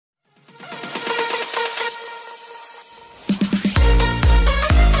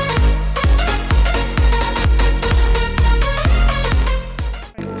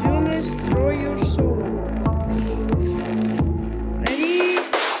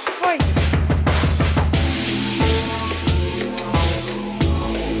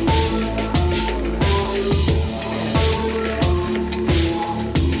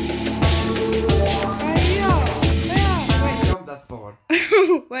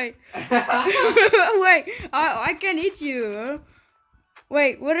Wait. Wait, I can eat you.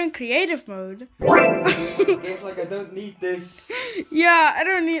 Wait, we're in creative mode. It's like I don't need this. Yeah, I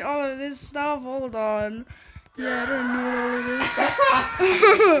don't need all of this stuff. Hold on. Yeah, I don't need all of this.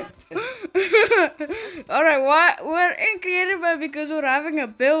 Alright, what? We're in creative mode because we're having a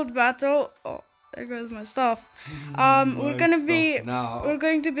build battle. Oh, there goes my stuff. We're going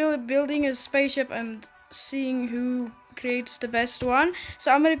to be building a spaceship and seeing who creates the best one.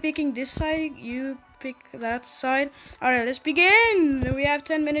 So I'm gonna be picking this side, you pick that side. Alright, let's begin. We have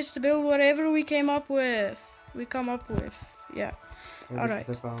 10 minutes to build whatever we come up with. Yeah. Alright.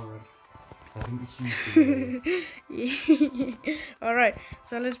 Alright,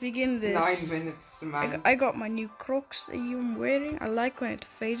 so let's begin this. 9 minutes, man. I got my new Crocs that I'm wearing. I like when it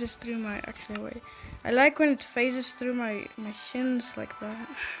phases through my I like when it phases through my shins like that.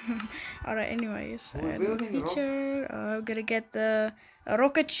 Alright, anyways, feature. I'm gonna get a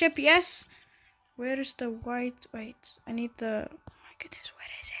rocket ship. Yes. Where is the white? Wait, I need the. Oh my goodness,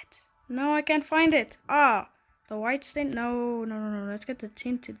 where is it? No, I can't find it. Ah, the white stain. No. Let's get the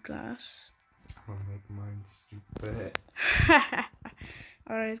tinted glass. I'll make mine stupid.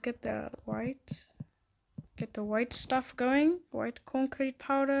 Alright, let's get the white. Get the white stuff going. White concrete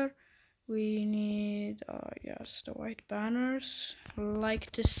powder. We need, yes, the white banners.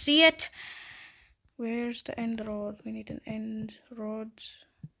 Like to see it. Where's the end rod? We need an end rod.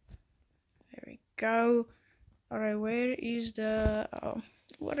 There we go. Alright, where is the... Oh,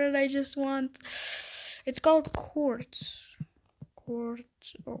 what did I just want? It's called quartz.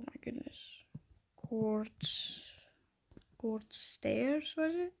 Quartz. Oh my goodness. Quartz stairs,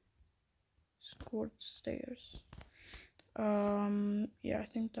 was it? Quartz stairs. Yeah, I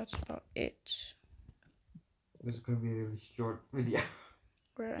think that's about it. This is gonna be a really short video.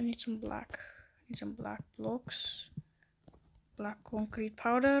 Where I need some black. Black blocks. Black concrete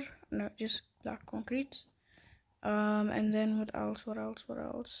powder. No, just black concrete. And then what else?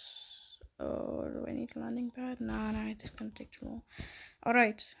 Oh, do I need a landing pad? Nah, it's gonna take too long.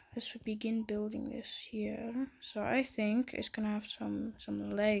 Alright, let's begin building this here. So I think it's gonna have some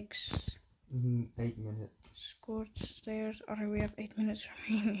legs. 8 minutes. Quartz stairs. Alright, we have 8 minutes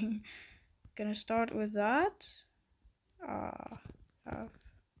remaining. Gonna start with that. Have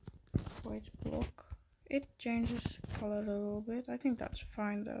white block. It changes color a little bit. I think that's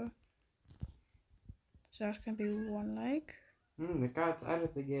fine though. So that's gonna be one leg. The cat's at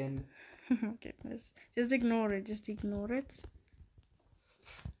it again. Goodness. Just ignore it.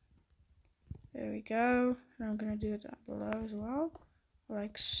 There we go. And I'm gonna do it below as well.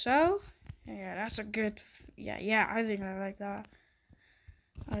 Like so. Yeah, that's a good. Yeah, I think I like that.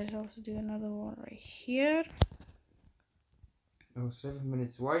 I'll also do another one right here. Oh, 7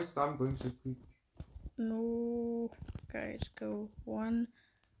 minutes. Why is time going so quick? No. Okay, let's go 1,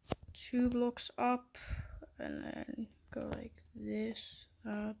 2 blocks up, and then go like this.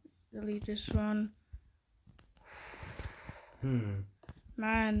 Delete this one.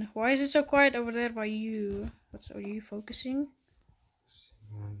 Man, why is it so quiet over there by you? Are you focusing?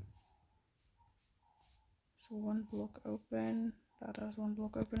 So 1 block open. That has 1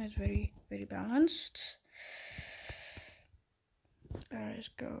 block open. It's very, very balanced. Let's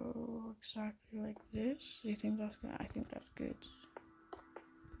go exactly like this. Do you think that's good? I think that's good.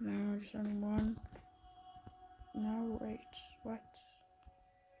 No, just only 1. No, wait, what?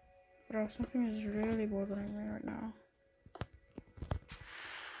 Bro, something is really bothering me right now.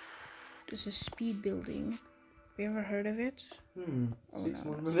 This is speed building. Have you ever heard of it? Oh, 6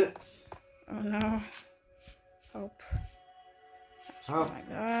 more minutes. Oh no. Hope. There's one like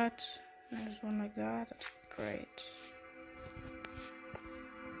that. There's one like that. That's great.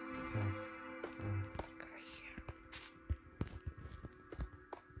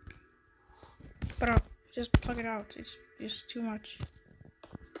 Bro, just plug it out. It's just too much.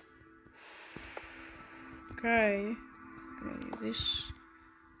 Okay. I'm gonna do this.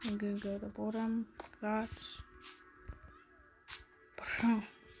 I'm gonna go to the bottom like that. Bro.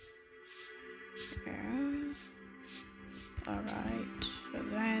 Yeah. Alright. So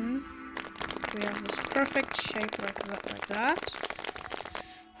then we have this perfect shape like that.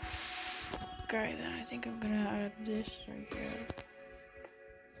 Okay, then I think I'm gonna add this right here.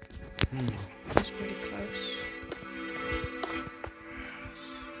 That's pretty close.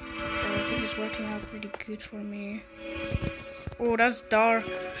 Oh, I think it's working out pretty good for me. Oh, that's dark.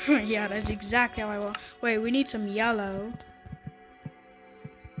 Yeah, that's exactly how I want. Wait, we need some yellow.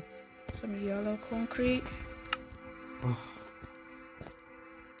 Some yellow concrete.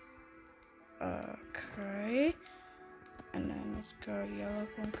 Okay. And then let's go yellow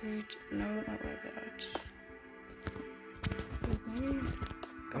concrete. No, not like that.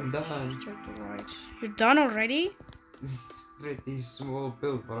 I'm done. Check the right. You're done already? It's pretty small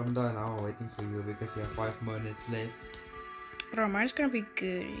build, but I'm done. I'm waiting for you because you have 5 minutes left. Bro, mine's gonna be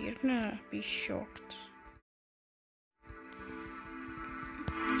good. You're gonna be shocked.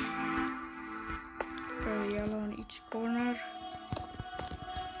 Go yellow on each corner.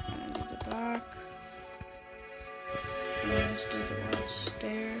 And do the black. And let's do the white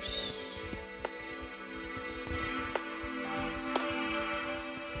stairs.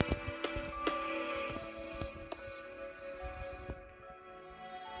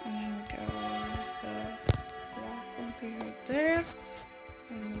 And then we go with the black concrete right there.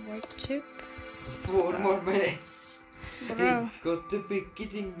 And the white tip. 4 more minutes. Bro. You got to be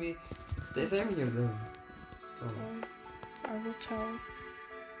kidding me. This time you're done. So. I will tell.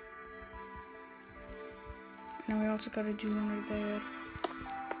 And we also gotta do one right there.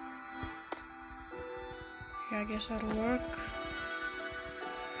 Yeah, I guess that'll work.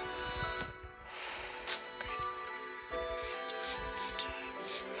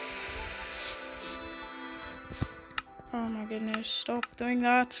 Oh my goodness, stop doing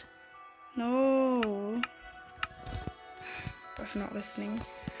that. No. That's not listening.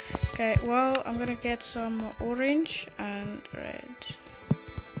 Okay, well, I'm gonna get some orange and red.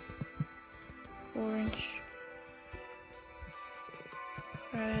 Orange.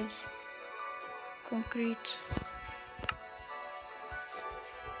 Red. Concrete.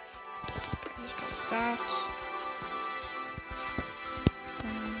 Just got that.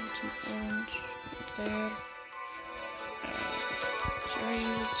 And some orange there. Sorry,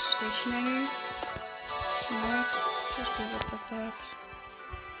 it's stationary. Not. Just leave it like that.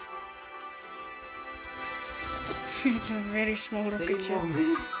 It's a very small rocket ship.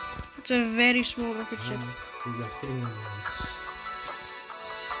 It's a very small rocket ship. So you have 3 more minutes.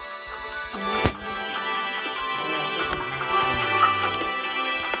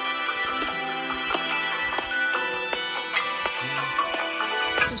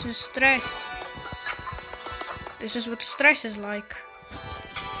 This is stress. This is what stress is like.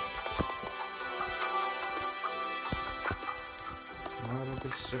 My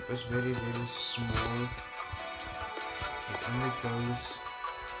rocket ship is very small. It only goes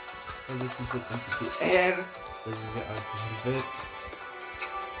a little bit into the air. This is where I can bit.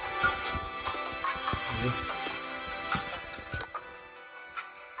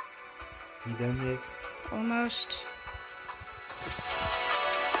 You done yet? Almost.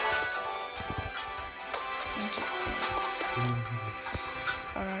 2 minutes.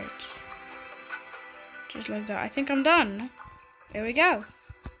 Alright. Just like that. I think I'm done. Here we go.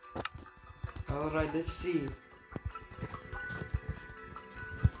 Alright, let's see.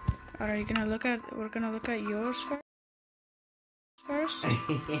 Alright, we're gonna look at yours first.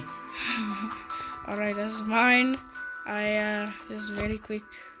 Alright, that's mine. This is very quick.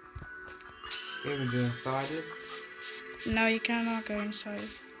 Okay, we go inside it. No, you cannot go inside.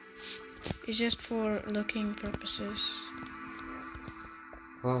 It's just for looking purposes.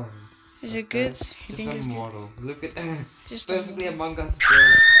 Wow. Is it good? You Just think a it's good? model. Look at Just perfectly a Among Us.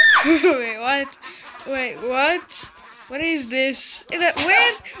 Wait, what? Wait, what? What is this?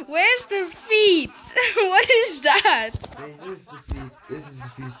 Where's the feet? What is that? This is the feet. This is the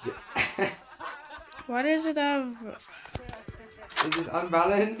feet. What does it have? It is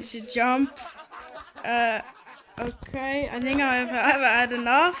unbalanced. Is it jump? Okay, I think I've had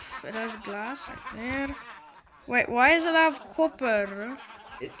enough. It has glass right there. Wait, why does it have copper?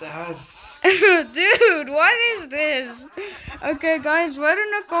 It does. Dude, what is this? Okay, guys, vote in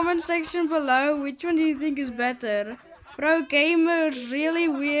the comment section below. Which one do you think is better? PROGAMER's really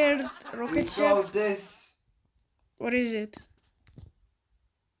weird We rocket call ship. this. What is it?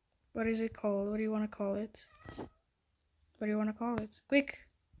 What is it called? What do you want to call it? What do you want to call it? Quick.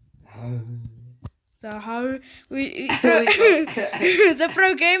 The hoe, the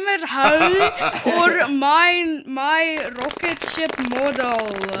PROGAMER hoe, or my rocket ship model.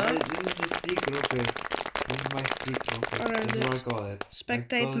 This is the stick rocket. This is my stick rocket. Alright, That's what I call it.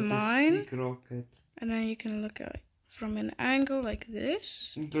 spectate I call it mine. the stick rocket. And then you can look at it from an angle like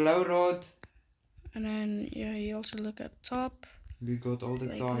this. Glow rod. And then yeah, you also look at top We got all the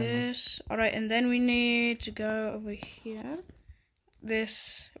like time. this. Alright, and then we need to go over here.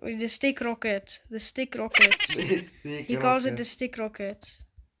 This with the stick rocket. The stick rocket. He calls it the stick rocket. Yes.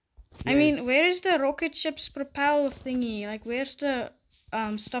 I mean, where is the rocket ship's propel thingy? Like, where's the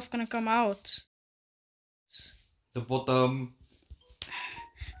stuff gonna come out? The bottom.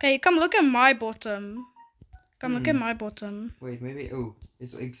 Okay, come look at my bottom. Come look at my bottom. Wait, maybe. Oh,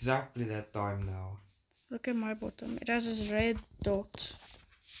 it's exactly that time now. Look at my bottom. It has this red dot.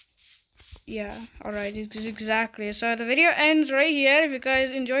 Yeah, alright, exactly. So the video ends right here. If you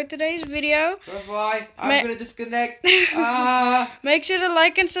guys enjoyed today's video, Bye-bye. I'm gonna disconnect. Make sure to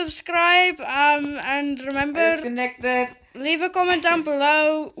like and subscribe. And I remember, disconnected. leave a comment down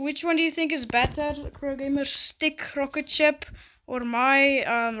below. Which one do you think is better? PROGAMER stick rocket ship or my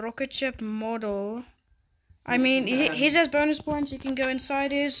rocket ship model? I mean, his has bonus points. You can go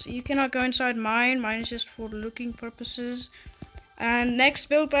inside his. You cannot go inside mine. Mine is just for looking purposes. And next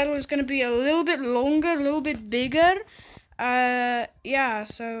build battle is going to be a little bit longer, a little bit bigger. Yeah,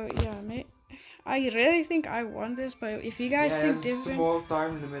 so yeah, I really think I won this, but if you guys think different, small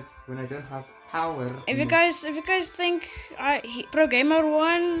time limit when I don't have power. if you guys think PROGAMER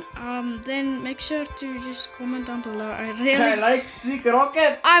won, then make sure to just comment down below. I like stick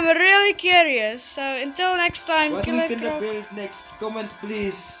rocket. I'm really curious. So until next time, What we gonna build next? Comment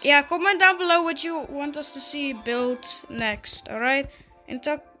please. Yeah, comment down below what you want us to see built next. Alright?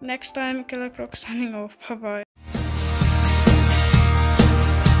 Until next time, Killer Croc signing off. Bye bye.